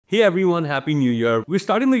Hey everyone, Happy New Year. We're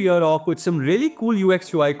starting the year off with some really cool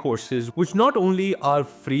UX UI courses, which not only are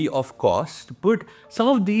free of cost, but some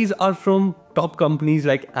of these are from top companies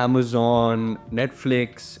like Amazon,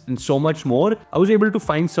 Netflix, and so much more. I was able to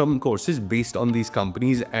find some courses based on these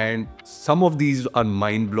companies, and some of these are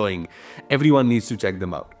mind-blowing. Everyone needs to check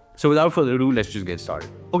them out. So without further ado, let's just get started.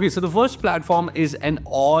 Okay, so the first platform is an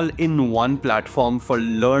all-in-one platform for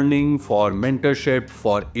learning, for mentorship,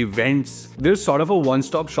 for events. There's sort of a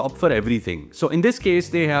one-stop shop for everything. So in this case,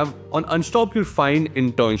 they have on Unstop, you'll find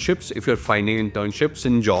internships if you're finding internships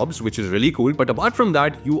and jobs, which is really cool. But apart from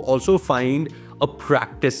that, you also find a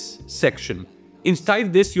practice section.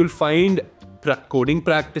 Inside this, you'll find coding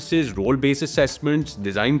practices, role-based assessments,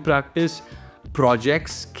 design practice,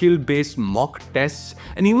 projects, skill-based mock tests,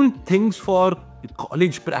 and even things for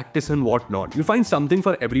college practice and whatnot. You'll find something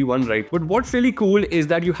for everyone, right? But what's really cool is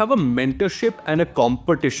that you have a mentorship and a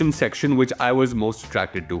competition section, which I was most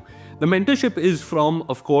attracted to. The mentorship is from,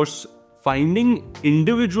 of course, finding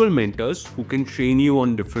individual mentors who can train you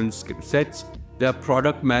on different skill sets. There are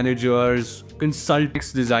product managers,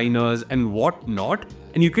 consultants, designers, and whatnot.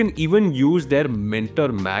 And you can even use their mentor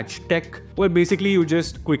match tech, where basically you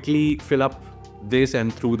just quickly fill up this,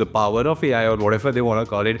 and through the power of AI or whatever they want to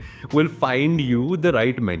call it, will find you the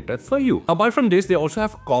right mentor for you. Apart from this, they also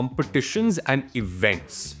have competitions and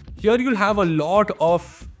events. Here you'll have a lot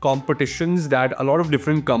of competitions that a lot of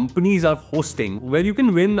different companies are hosting, where you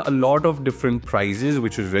can win a lot of different prizes,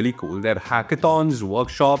 which is really cool. There are hackathons,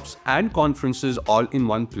 workshops, and conferences all in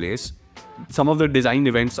one place. Some of the design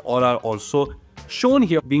events all are also shown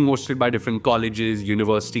here, being hosted by different colleges,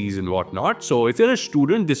 universities, and whatnot. So if you're a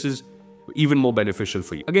student, this is even more beneficial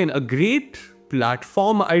for you. Again, a great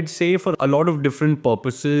platform, I'd say, for a lot of different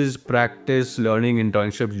purposes, practice, learning,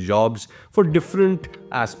 internships, jobs, for different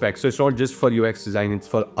aspects. So it's not just for UX design, it's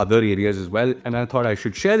for other areas as well. And I thought I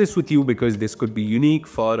should share this with you because this could be unique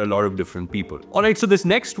for a lot of different people. All right, so this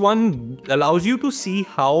next one allows you to see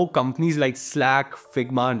how companies like Slack,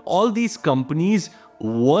 Figma, and all these companies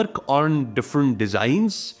work on different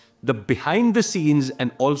designs, the behind the scenes,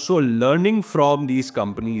 and also learning from these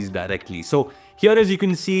companies directly. So here, as you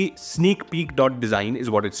can see, Sneek Peak.design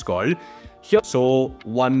is what it's called. Here, so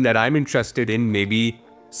one that I'm interested in, maybe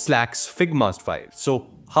Slack's Figma file. So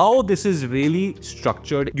how this is really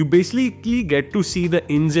structured, you basically get to see the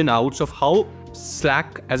ins and outs of how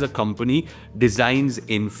Slack as a company designs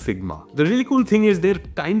in Figma. The really cool thing is they're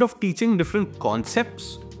kind of teaching different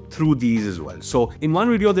concepts through these as well. So in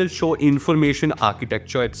one video, they'll show information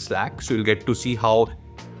architecture at Slack. So you'll get to see how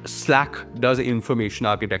Slack does information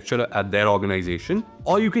architecture at their organization.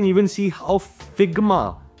 Or you can even see how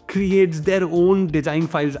Figma creates their own design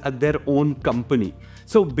files at their own company.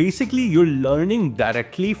 So basically, you're learning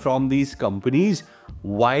directly from these companies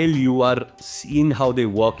while you are seeing how they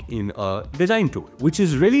work in a design tool, which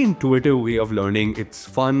is really intuitive way of learning. It's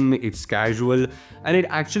fun, it's casual, and it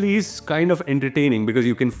actually is kind of entertaining because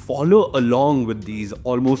you can follow along with these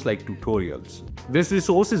almost like tutorials. This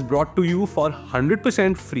resource is brought to you for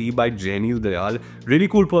 100% free by Jenny Dayal. Really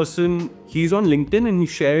cool person. He's on LinkedIn and he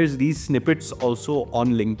shares these snippets also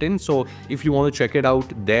on LinkedIn. So if you want to check it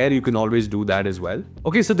out there, you can always do that as well.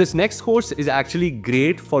 Okay, so this next course is actually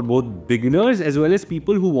great for both beginners as well as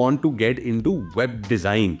people who want to get into web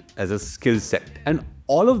design as a skill set. And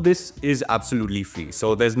all of this is absolutely free,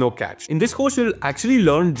 so there's no catch. In this course, you'll actually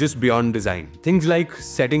learn just beyond design. Things like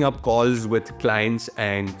setting up calls with clients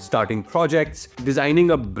and starting projects,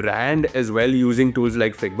 designing a brand as well using tools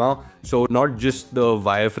like Figma. So not just the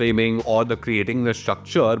wireframing or the creating the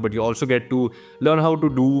structure, but you also get to learn how to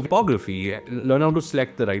do typography, learn how to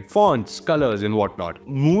select the right fonts, colors, and whatnot.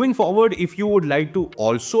 Moving forward, if you would like to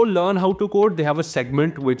also learn how to code, they have a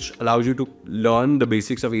segment which allows you to learn the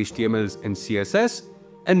basics of HTML and CSS,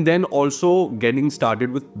 and then also getting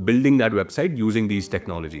started with building that website using these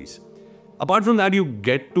technologies. Apart from that, you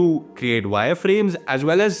get to create wireframes as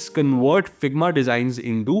well as convert Figma designs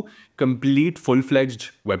into complete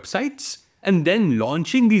full-fledged websites, and then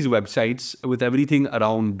launching these websites with everything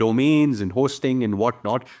around domains and hosting and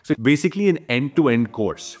whatnot. So basically an end-to-end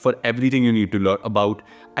course for everything you need to learn about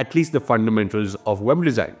at least the fundamentals of web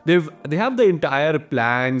design. They have the entire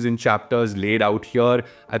plans and chapters laid out here.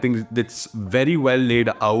 I think it's very well laid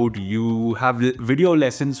out. You have video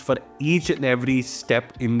lessons for each and every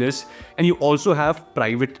step in this, and you also have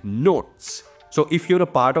private notes. So if you're a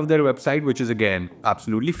part of their website, which is again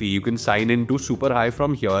absolutely free, you can sign into SuperHi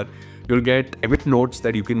from here. You'll get private notes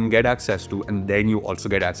that you can get access to, and then you also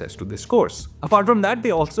get access to this course. Apart from that,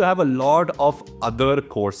 they also have a lot of other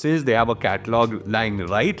courses. They have a catalog lying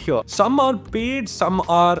right here. Some are paid, some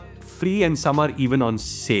are free and some are even on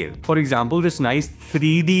sale. For example, this nice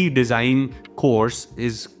 3D design course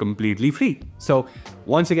is completely free. So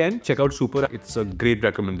once again, check out SuperHi. It's a great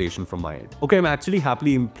recommendation from my end. Okay, I'm actually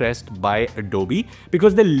happily impressed by Adobe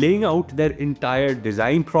because they're laying out their entire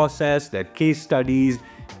design process, their case studies,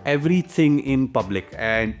 everything in public,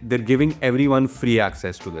 and they're giving everyone free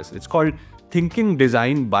access to this. It's called Thinking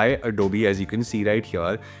Design by Adobe, as you can see right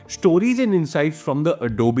here. Stories and insights from the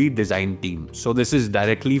Adobe design team. So this is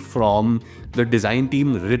directly from the design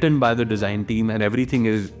team, written by the design team, and everything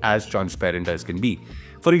is as transparent as can be.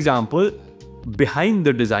 For example, behind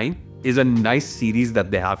the design is a nice series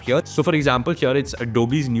that they have here. So for example, here it's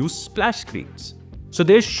Adobe's new splash screens. So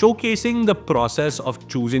they're showcasing the process of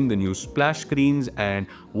choosing the new splash screens and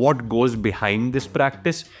what goes behind this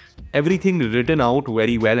practice. Everything written out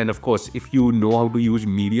very well. And of course, if you know how to use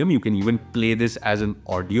Medium, you can even play this as an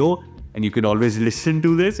audio and you can always listen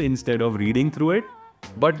to this instead of reading through it.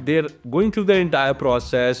 But they're going through the entire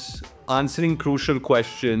process, answering crucial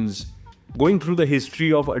questions, going through the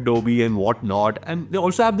history of Adobe and whatnot. And they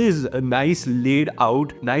also have this nice laid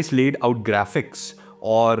out graphics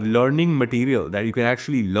or learning material that you can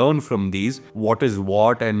actually learn from these, what is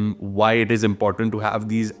what and why it is important to have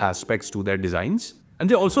these aspects to their designs. And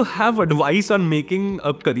they also have advice on making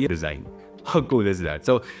a career design. How cool is that?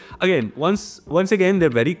 So again, once again, they're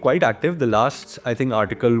very quite active. The last, I think,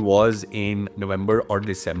 article was in November or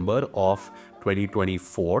December of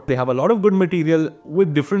 2024. They have a lot of good material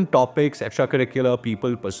with different topics, extracurricular,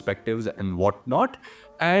 people, perspectives, and whatnot.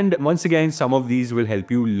 And once again, some of these will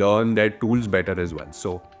help you learn their tools better as well.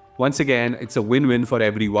 So once again, it's a win-win for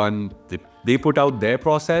everyone. They put out their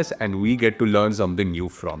process and we get to learn something new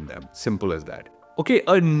from them. Simple as that. Okay,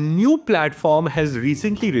 a new platform has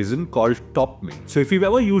recently risen called Topmate. So if you've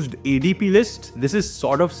ever used ADP list, this is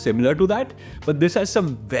sort of similar to that, but this has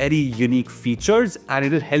some very unique features and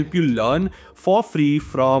it'll help you learn for free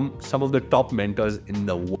from some of the top mentors in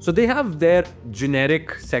the world. So they have their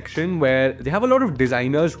generic section where they have a lot of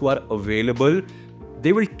designers who are available.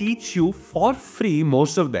 They will teach you for free,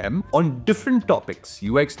 most of them, on different topics: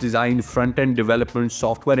 UX design, front-end development,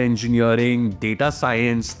 software engineering, data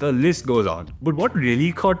science, the list goes on. But what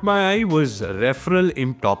really caught my eye was referral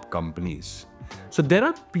in top companies. So there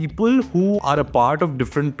are people who are a part of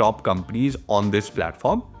different top companies on this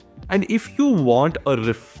platform. And if you want a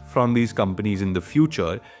ref from these companies in the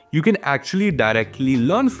future, you can actually directly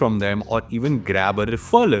learn from them or even grab a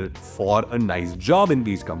referral for a nice job in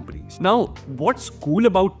these companies. Now, what's cool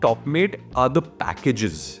about Topmate are the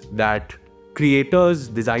packages that creators,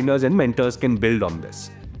 designers, and mentors can build on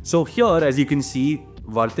this. So here, as you can see,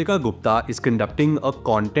 Vartika Gupta is conducting a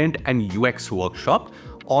content and UX workshop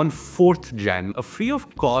on 4th Jan, a free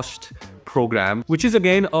of cost program, which is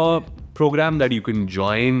again a program that you can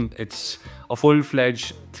join. It's a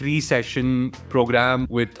full-fledged 3-session program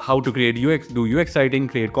with how to create UX, do UX writing,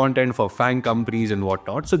 create content for fan companies and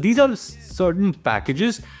whatnot. So these are certain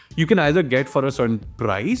packages you can either get for a certain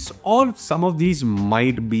price or some of these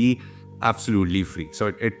might be absolutely free. So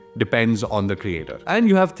it depends on the creator. And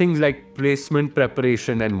you have things like placement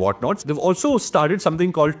preparation and whatnot. They've also started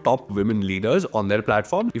something called Top Women Leaders on their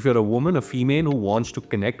platform. If you're a woman, a female who wants to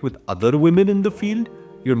connect with other women in the field,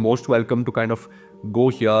 you're most welcome to kind of go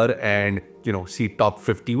here and, see top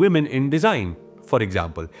 50 women in design, for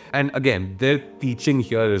example. And again, they're teaching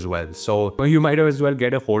here as well. So you might as well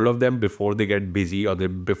get a hold of them before they get busy or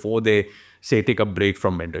before they say take a break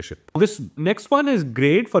from mentorship. This next one is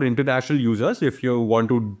great for international users if you want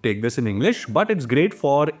to take this in English, but it's great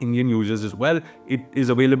for Indian users as well. It is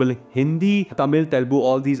available in Hindi, Tamil, Telugu,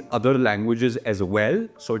 all these other languages as well.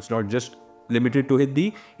 So it's not just limited to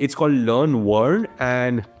Hindi. It's called LearnVern,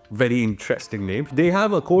 and very interesting name. They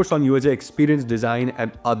have a course on user experience design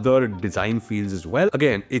and other design fields as well.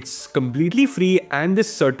 Again, it's completely free, and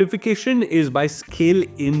this certification is by Scale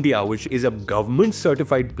India, which is a government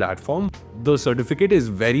certified platform. The certificate is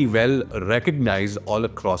very well recognized all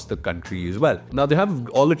across the country as well. Now they have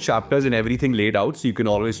all the chapters and everything laid out, so you can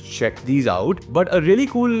always check these out. But a really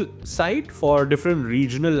cool site for different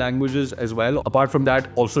regional languages as well. Apart from that,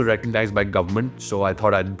 also recognized by government. So I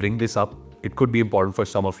thought I'd bring this up. It could be important for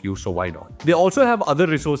some of you, so why not? They also have other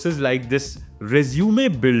resources like this resume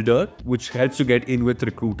builder, which helps you get in with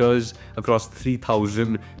recruiters across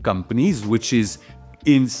 3,000 companies, which is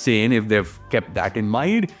insane if they've kept that in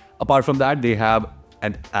mind. Apart from that, they have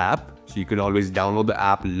an app, so you can always download the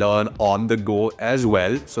app, learn on the go as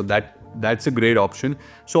well. So that's a great option.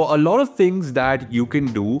 So a lot of things that you can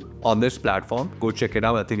do on this platform. Go check it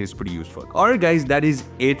out. I think it's pretty useful. All right, guys, that is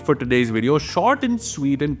it for today's video. Short and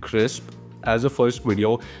sweet and crisp. as a first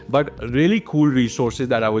video, but really cool resources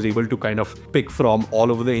that I was able to kind of pick from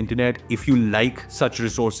all over the internet. If you like such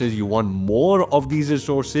resources, you want more of these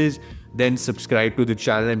resources, then subscribe to the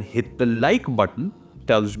channel and hit the like button.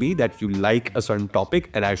 Tells me that you like a certain topic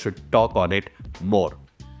and I should talk on it more.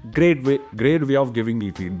 Great way of giving me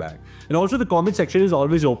feedback. And also the comment section is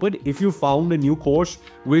always open. If you found a new course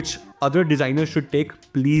which other designers should take,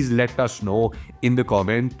 please let us know in the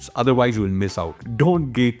comments. Otherwise you will miss out.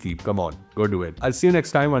 Don't gatekeep. Come on, go do it. I'll see you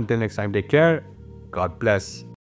next time. Until next time, take care. God bless.